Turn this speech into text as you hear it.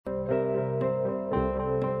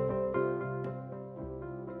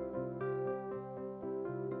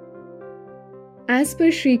As per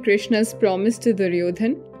Shrikrishna's promise to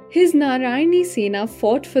Duryodhana, his Narayani sena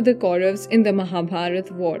fought for the Kauravas in the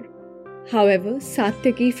Mahabharat war. However,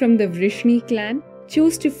 Satyaki from the Vrishni clan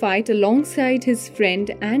chose to fight alongside his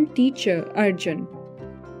friend and teacher Arjun.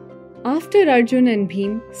 After Arjuna and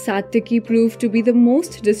Bhima, Satyaki proved to be the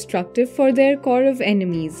most destructive for their Kaurava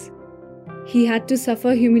enemies. He had to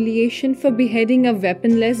suffer humiliation for beheading a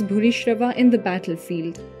weaponless Bhurishrava in the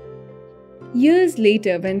battlefield. Years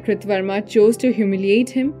later, when Kritavarma chose to humiliate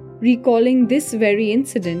him, recalling this very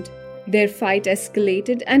incident, their fight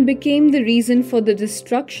escalated and became the reason for the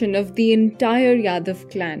destruction of the entire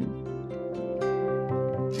Yadav clan.